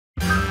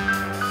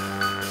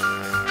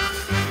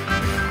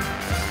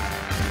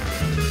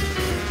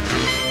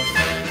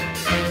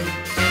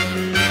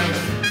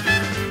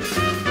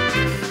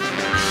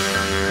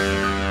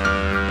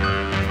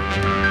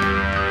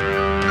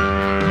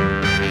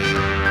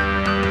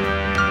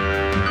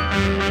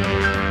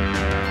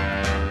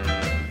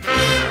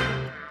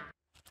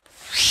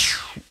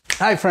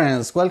Hi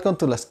friends, welcome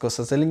to Las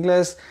Cosas del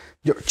Inglés,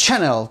 your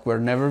channel where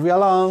never be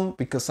alone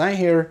because I'm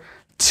here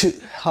to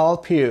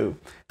help you.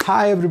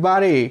 Hi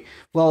everybody!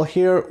 Well,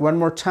 here one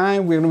more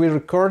time we're going to be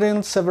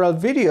recording several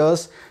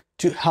videos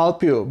to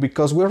help you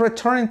because we're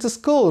returning to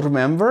school,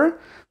 remember?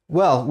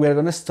 Well, we're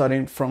going to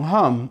study from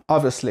home,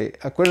 obviously.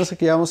 Acuérdense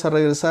que ya vamos a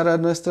regresar a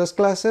nuestras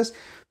clases,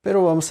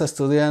 pero vamos a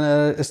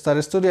estar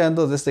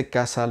estudiando desde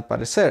casa al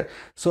parecer.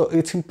 So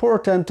it's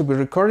important to be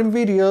recording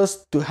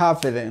videos to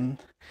have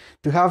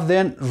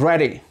them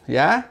ready,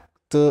 yeah,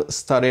 to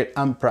study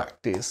and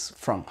practice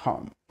from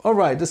home. All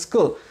right, that's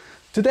cool.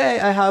 Today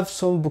I have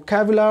some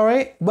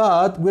vocabulary,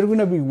 but we're going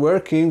to be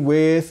working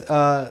with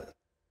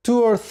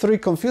 2 or 3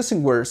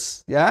 confusing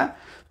words, yeah.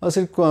 Vamos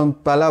a ir con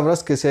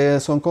palabras que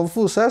son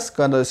confusas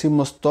cuando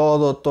decimos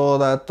todo,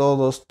 toda,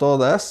 todos,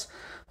 todas,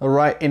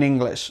 right, in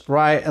English,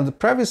 right? In the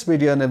previous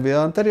video, en el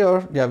video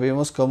anterior, ya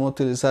vimos cómo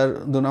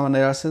utilizar de una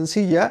manera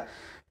sencilla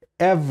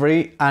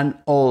every and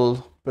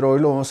all. Pero hoy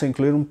lo vamos a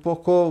incluir un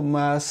poco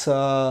más,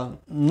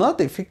 not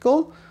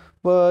difficult,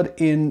 but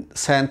in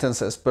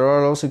sentences. Pero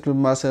ahora lo vamos a incluir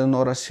más en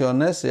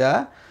oraciones,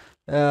 yeah?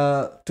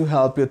 To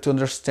help you to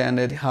understand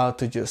it, how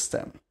to use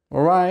them.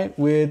 All right?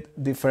 With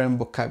different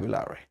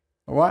vocabulary.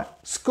 All right?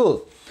 It's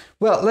cool.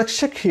 Well, let's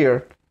check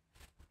here.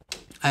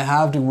 I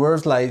have the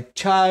words like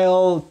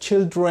child,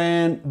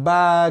 children,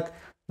 bag,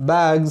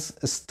 bags,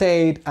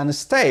 state, and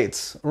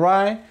states,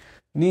 right?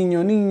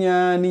 Niño,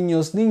 niña,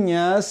 niños,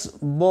 niñas,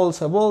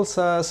 bolsa,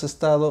 bolsas,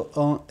 estado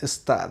o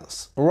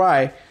estados.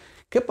 Right.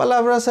 ¿Qué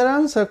palabras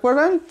eran? ¿Se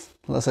acuerdan?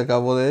 Las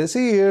acabo de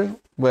decir.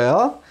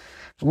 Well,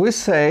 we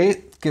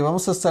say que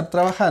vamos a estar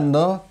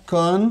trabajando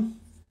con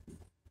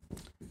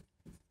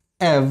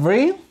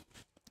every.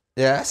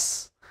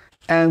 Yes.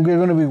 And we're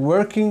going to be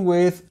working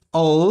with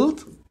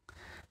old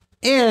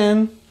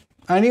and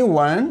a new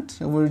one.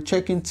 We're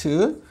checking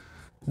too.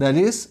 That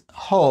is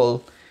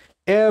whole.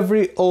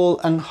 Every, all,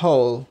 and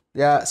whole.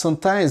 Yeah,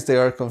 sometimes they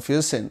are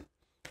confusing.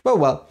 But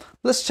well,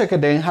 let's check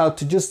again how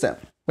to use them.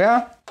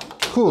 Yeah?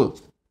 Cool.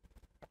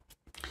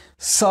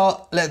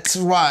 So let's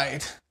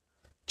write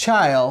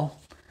child.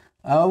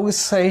 I always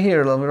say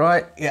here, let me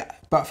write. Yeah,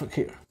 perfect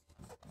here.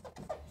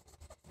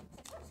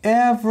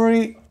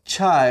 Every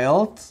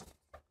child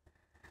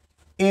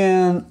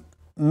in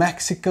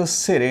Mexico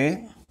City.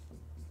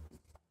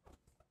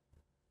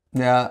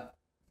 Yeah,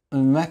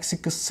 in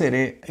Mexico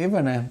City,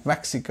 even in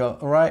Mexico,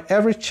 right?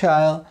 Every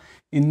child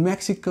in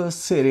Mexico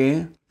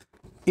City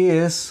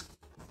is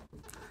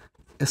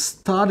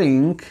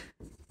studying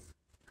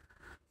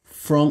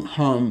from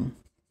home.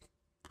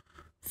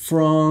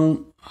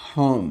 From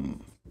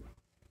home.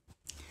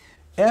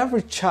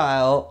 Every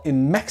child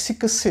in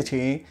Mexico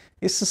City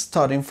is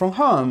studying from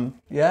home.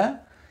 Yeah?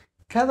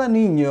 Cada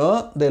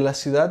niño de la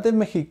Ciudad de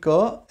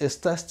México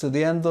está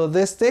estudiando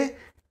desde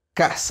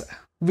casa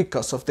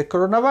because of the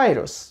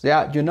coronavirus.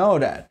 Yeah, you know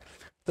that.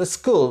 That's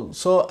cool.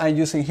 So I'm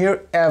using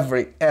here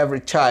every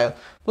child.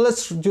 But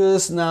let's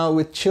use now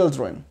with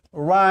children.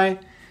 All right.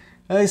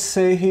 I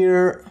say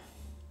here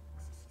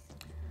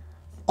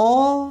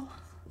all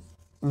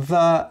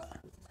the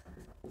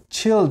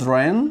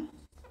children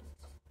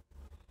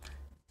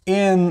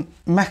in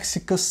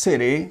Mexico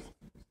City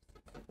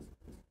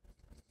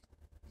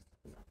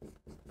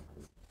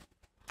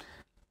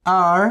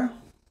are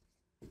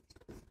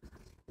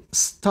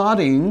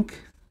studying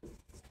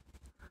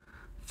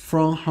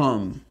from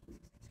home.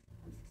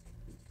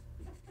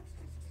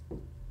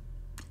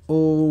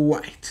 All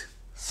right.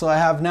 So I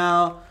have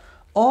now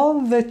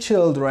all the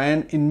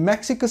children in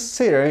Mexico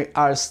City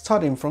are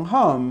studying from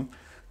home.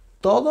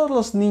 Todos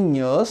los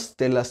niños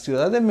de la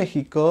Ciudad de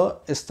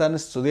México están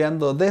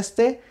estudiando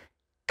desde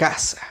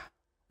casa.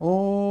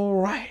 All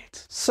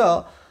right.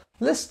 So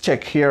let's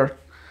check here.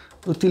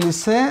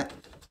 Utilicé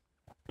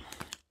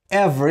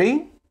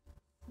every,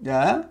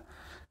 ¿ya?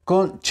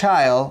 Con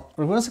child.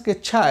 Recuerden que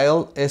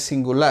child es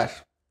singular.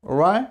 All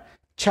right.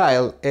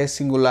 Child es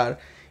singular.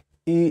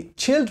 Y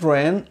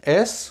children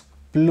es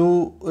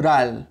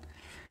plural.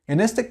 En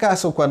este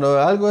caso, cuando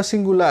algo es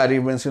singular y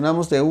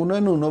mencionamos de uno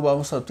en uno,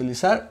 vamos a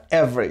utilizar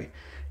every.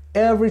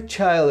 Every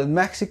child in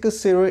Mexico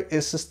City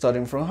is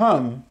studying from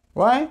home,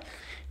 right?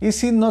 Y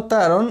si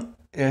notaron,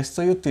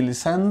 estoy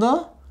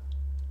utilizando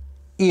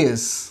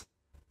is.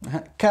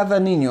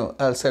 Cada niño,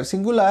 al ser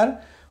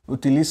singular,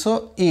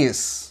 utilizo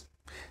is.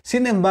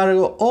 Sin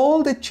embargo,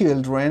 all the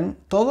children,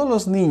 todos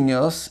los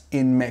niños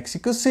in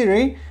Mexico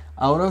City,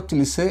 ahora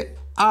utilicé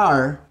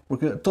are,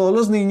 porque todos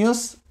los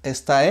niños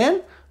está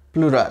en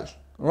plural,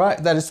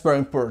 right? That is very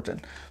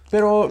important.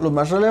 Pero lo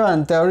más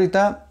relevante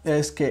ahorita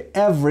es que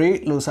every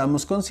lo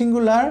usamos con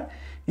singular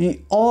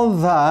y all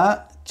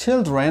the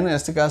children, en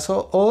este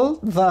caso all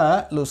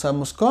the lo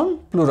usamos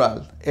con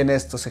plural en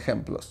estos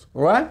ejemplos,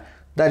 right?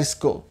 That is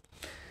cool.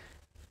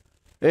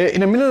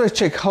 In a minute, let's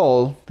check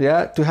whole,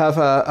 yeah, to have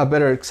a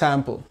better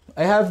example.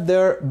 I have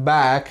there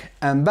bag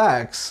and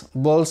bags,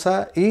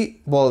 bolsa y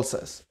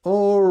bolsas.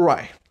 All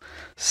right.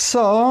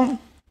 So,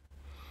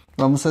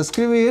 vamos a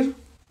escribir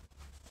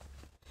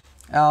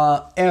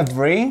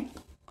every,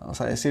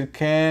 vamos a decir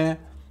que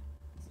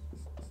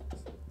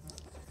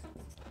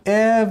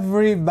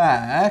every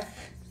bag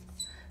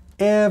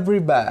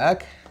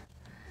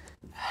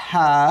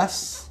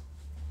has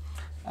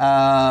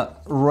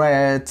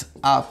red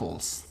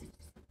apples.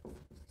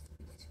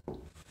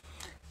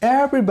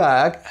 Every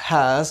bag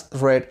has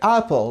red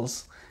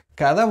apples.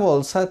 Cada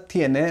bolsa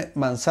tiene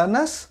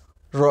manzanas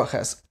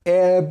rojas.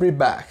 Every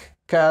bag.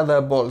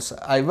 Cada bolsa.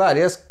 Hay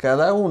varias,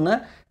 cada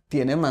una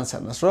tiene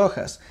manzanas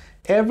rojas.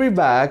 Every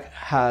bag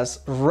has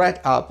red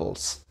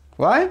apples.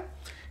 Right?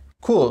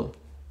 Cool.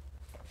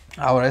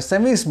 Ahora este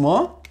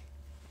mismo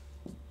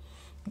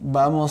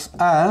vamos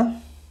a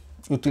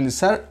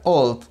utilizar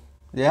all.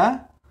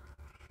 ¿Ya?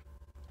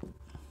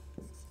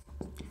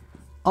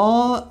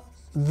 All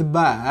the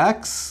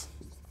bags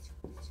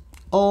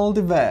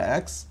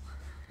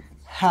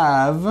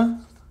have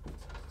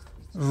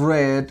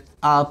red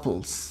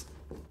apples.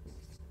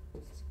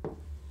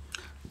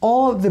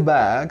 All the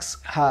bags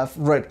have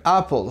red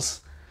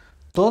apples.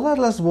 Todas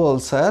las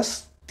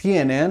bolsas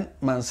tienen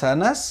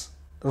manzanas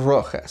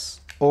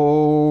rojas.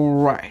 All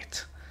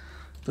right.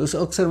 Entonces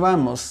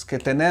observamos que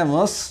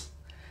tenemos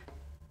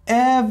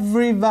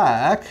every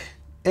bag,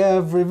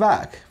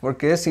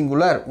 porque es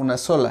singular, una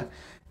sola.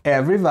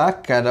 Every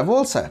bag, cada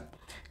bolsa.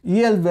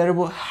 Y el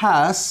verbo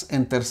has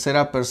en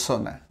tercera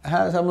persona.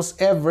 Usamos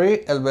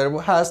every, el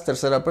verbo has,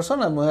 tercera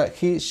persona.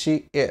 He,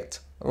 she, it.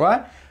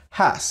 Right?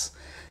 Has.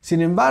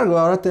 Sin embargo,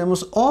 ahora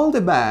tenemos all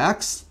the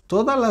bags,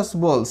 todas las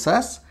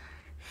bolsas,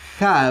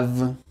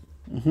 have.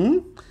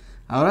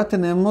 Ahora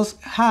tenemos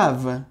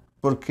have,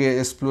 porque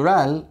es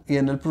plural, y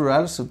en el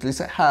plural se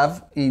utiliza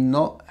have y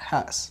no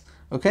has.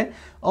 Okay?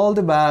 All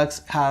the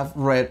bags have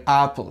red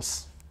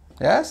apples.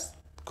 Yes?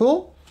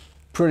 Cool?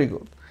 Pretty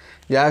good.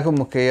 Ya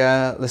como que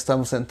ya lo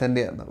estamos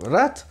entendiendo,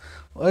 ¿verdad?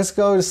 Let's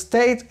go to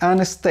state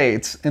and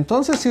states.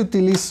 Entonces si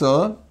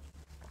utilizo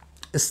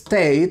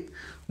state,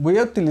 voy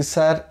a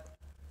utilizar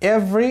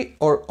every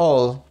or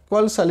all.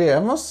 ¿Cuál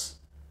usaríamos?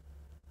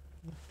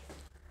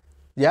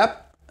 Yep.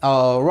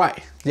 All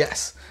right.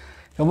 Yes.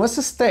 Como es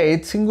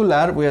state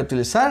singular, voy a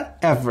utilizar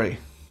every.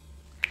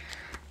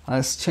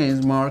 Let's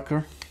change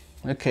marker.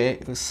 Okay.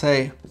 We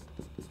say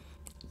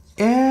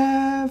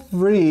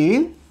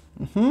every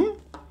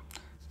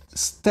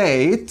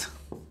state,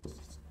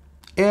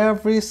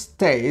 every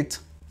state,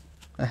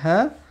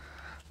 very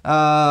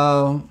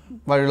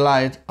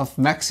light of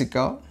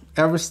Mexico,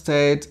 every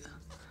state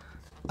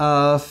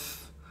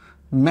of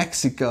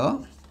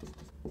Mexico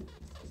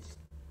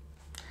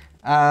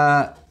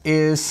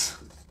is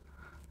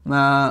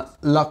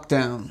locked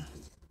down.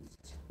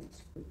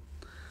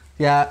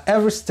 Yeah,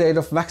 every state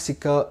of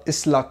Mexico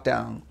is locked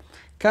down.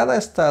 Cada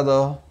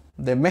estado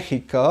de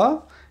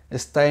México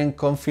está en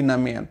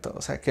confinamiento,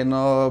 o sea que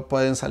no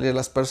pueden salir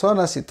las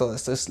personas y todo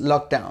esto es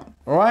lockdown,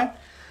 alright?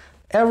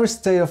 Every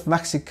state of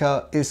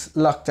Mexico is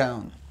locked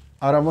down.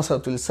 Ahora vamos a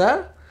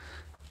utilizar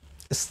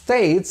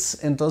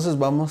states, entonces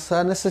vamos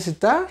a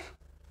necesitar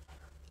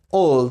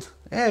all.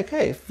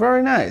 Okay,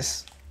 very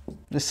nice.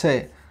 Let's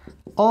say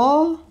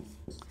all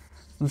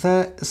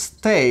the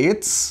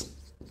states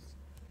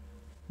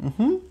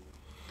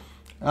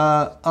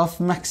of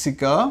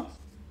Mexico.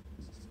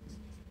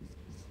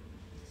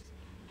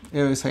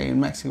 Yo voy a decir en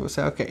México, o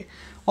sea, ok.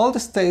 All the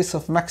states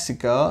of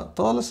Mexico,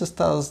 todos los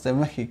estados de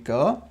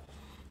México,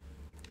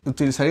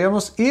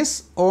 utilizaríamos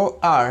is o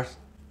are.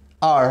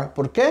 Are,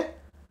 ¿por qué?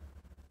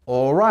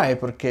 Alright,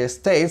 porque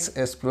states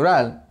es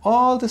plural.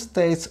 All the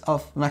states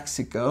of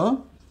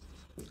Mexico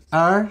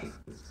are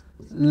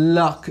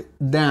locked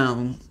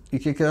down. ¿Y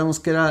qué quedamos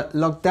que era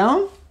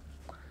lockdown?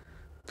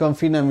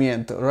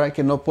 Confinamiento, right?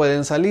 Que no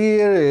pueden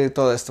salir,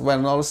 todo esto.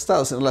 Bueno, no los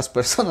estados, sino las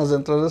personas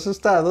dentro de los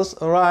estados,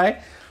 alright,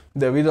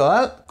 debido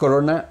al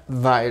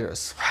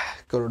coronavirus.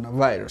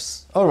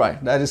 Coronavirus.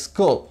 Alright, that is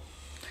cool.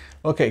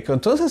 Ok,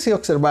 entonces si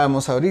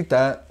observamos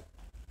ahorita,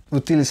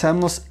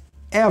 utilizamos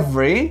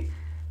every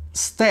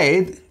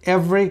state,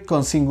 every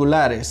con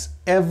singulares,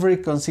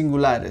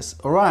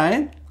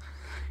 alright.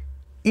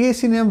 Y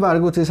sin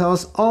embargo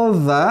utilizamos all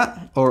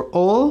the or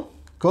all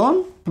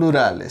con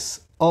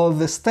plurales. All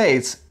the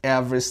states,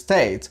 every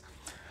state.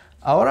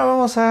 Ahora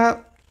vamos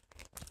a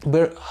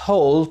ver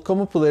hold,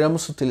 cómo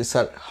podríamos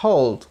utilizar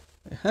hold.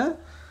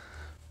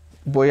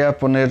 Voy a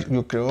poner,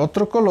 yo creo,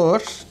 otro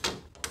color.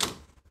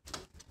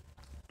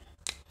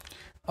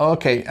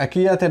 Ok,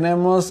 aquí ya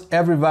tenemos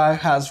every bag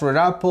has red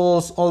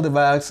apples, all the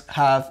bags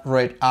have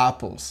red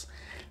apples.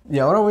 Y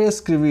ahora voy a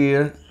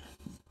escribir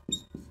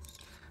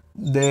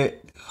the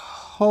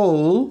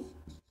whole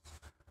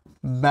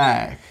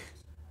bag.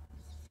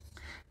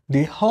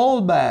 The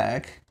whole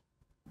bag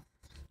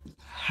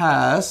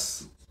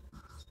has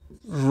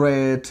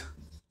red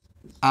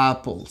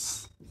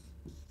apples.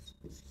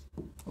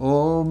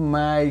 Oh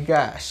my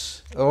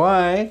gosh.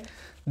 Alright.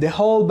 The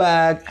whole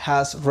bag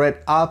has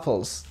red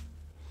apples.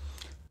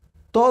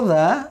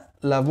 Toda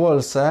la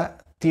bolsa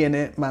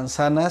tiene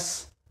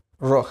manzanas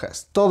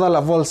rojas. Toda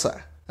la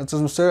bolsa.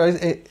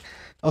 Entonces,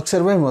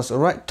 observemos,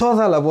 right?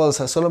 Toda la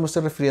bolsa. Solo me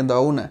estoy refiriendo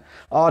a una.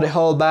 Oh, the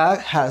whole bag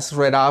has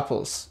red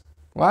apples.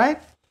 Right?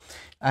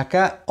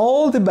 Acá,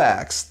 all the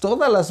bags.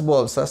 Todas las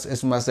bolsas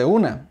es más de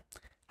una.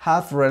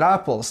 have red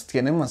apples,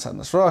 tiene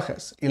manzanas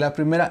rojas. Y la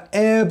primera,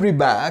 every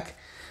bag,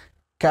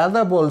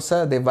 cada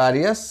bolsa de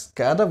varias,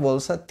 cada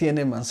bolsa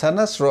tiene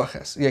manzanas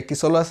rojas. Y aquí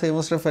solo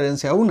hacemos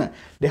referencia a una.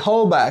 The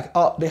whole bag,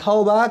 oh, the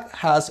whole bag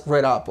has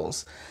red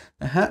apples.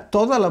 Ajá,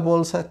 toda la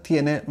bolsa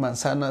tiene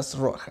manzanas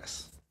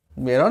rojas.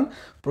 ¿Vieron?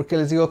 Porque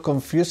les digo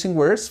confusing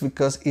words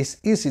because it's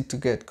easy to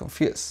get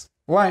confused.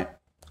 Right?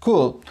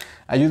 Cool.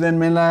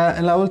 Ayúdenme en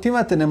la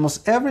última.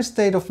 Tenemos every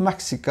state of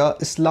Mexico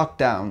is locked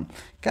down.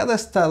 Cada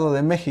estado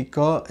de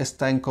México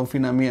está en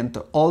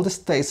confinamiento. All the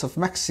states of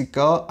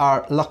Mexico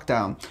are locked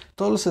down.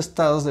 Todos los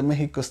estados de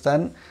México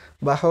están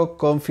bajo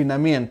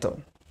confinamiento.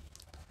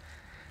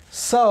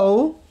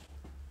 So,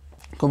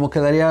 ¿cómo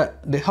quedaría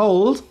the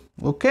whole?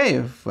 Ok,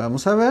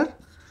 vamos a ver.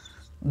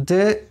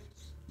 The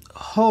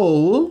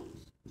whole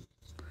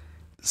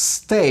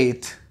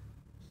state.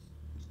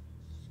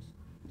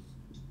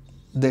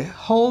 The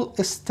whole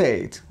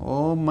state.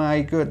 Oh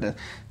my goodness.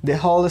 The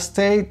whole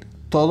state,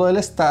 todo el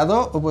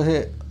estado.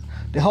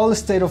 The whole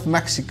state of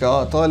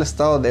Mexico, todo el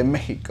estado de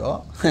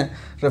México.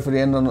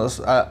 Refiriéndonos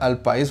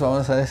al país,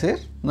 vamos a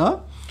decir,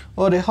 ¿no?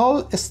 O the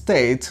whole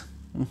state.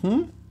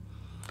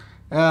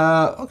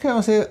 Ok,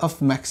 vamos a decir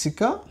of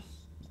Mexico.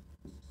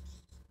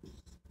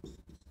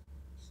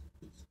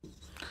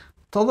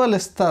 Todo el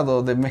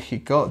estado de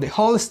México, the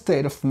whole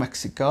state of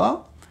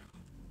Mexico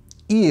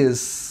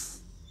is,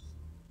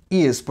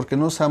 porque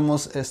no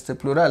usamos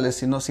plurales,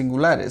 sino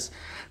singulares.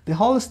 The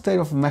whole state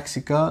of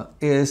Mexico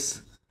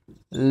is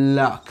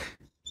locked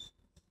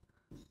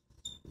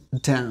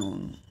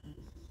down.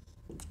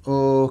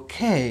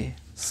 Ok,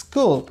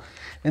 cool.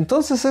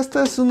 Entonces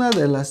esta es una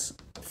de las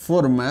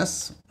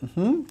formas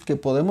que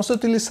podemos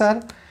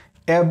utilizar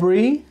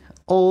every,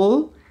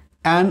 all,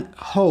 and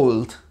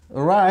hold.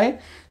 Alright,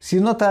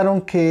 si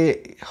notaron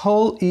que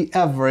whole y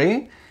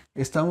every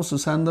estamos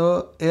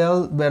usando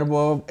el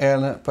verbo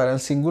para el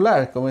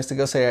singular, como este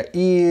caso sería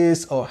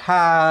is o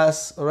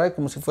has, alright,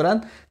 como si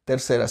fueran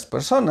terceras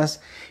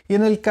personas. Y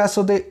en el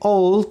caso de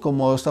all,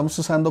 como estamos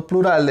usando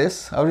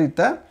plurales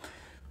ahorita,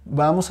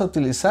 vamos a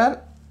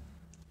utilizar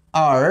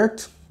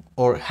art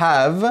o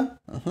have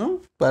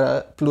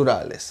para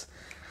plurales.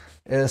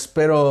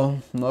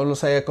 Espero no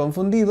los haya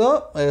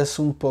confundido, es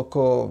un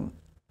poco...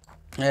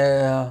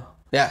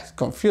 yeah, it's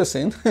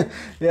confusing,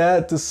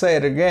 yeah, to say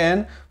it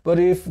again, but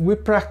if we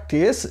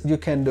practice, you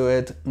can do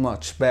it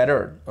much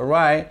better,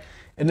 alright?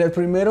 En el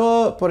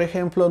primero, por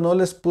ejemplo, no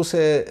les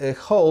puse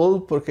whole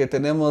porque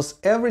tenemos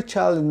every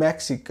child in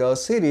Mexico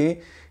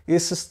City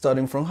is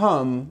studying from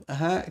home.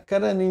 Ajá.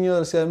 Cada niño de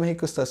la Ciudad de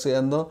México está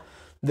estudiando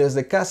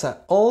desde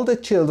casa. All the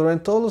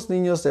children, todos los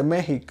niños de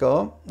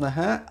México,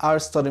 are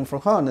studying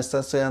from home,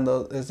 están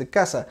estudiando desde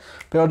casa.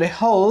 Pero the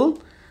whole,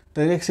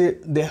 tendría que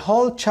decir the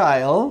whole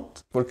child,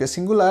 porque es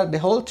singular, the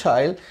whole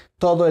child,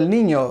 todo el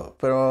niño,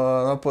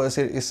 pero no puedo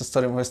decir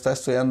está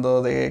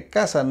estudiando de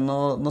casa,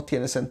 no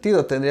tiene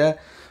sentido.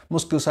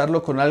 Tendríamos que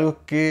usarlo con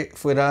algo que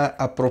fuera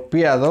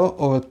apropiado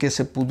o que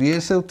se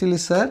pudiese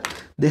utilizar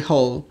the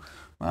whole.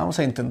 Vamos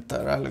a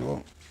intentar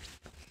algo.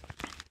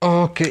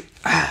 Ok.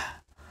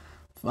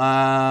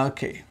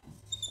 Ok.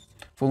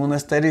 Pongo un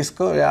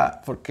asterisco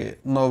ya porque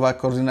no va a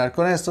coordinar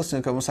con esto,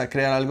 sino que vamos a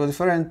crear algo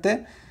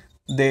diferente.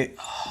 The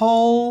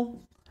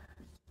whole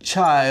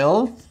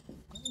child,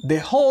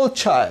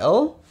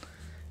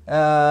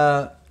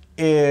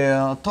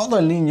 todo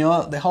el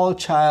niño, the whole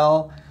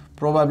child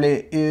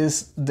probably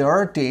is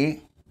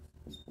dirty.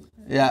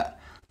 Yeah,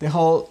 the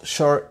whole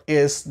shirt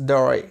is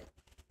dirty.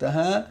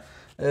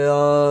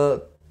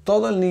 Todo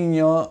el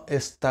niño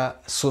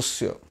está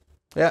sucio.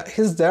 Yeah,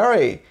 he's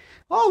dirty.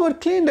 Oh, but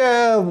clean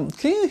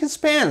his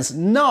pants.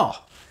 No,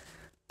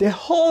 the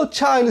whole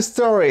child is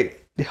dirty.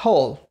 The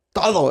whole.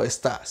 Todo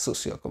está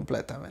sucio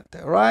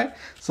completamente, right?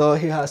 So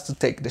he has to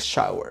take the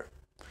shower.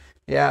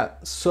 Yeah,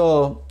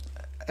 so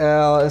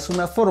es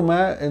una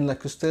forma en la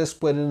que ustedes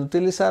pueden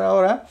utilizar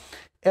ahora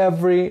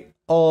every,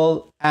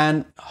 all,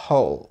 and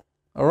whole.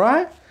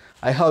 Alright?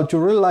 I hope you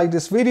really like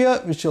this video.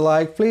 If you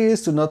like,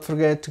 please do not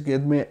forget to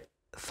give me a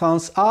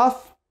thumbs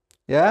up.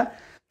 Yeah?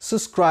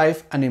 Subscribe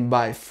and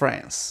invite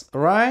friends.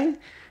 Alright?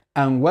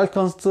 And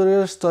welcome to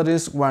your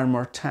studies one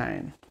more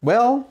time.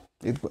 Well,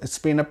 it's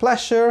been a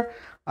pleasure.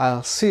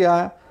 I'll see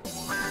ya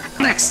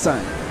next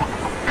time.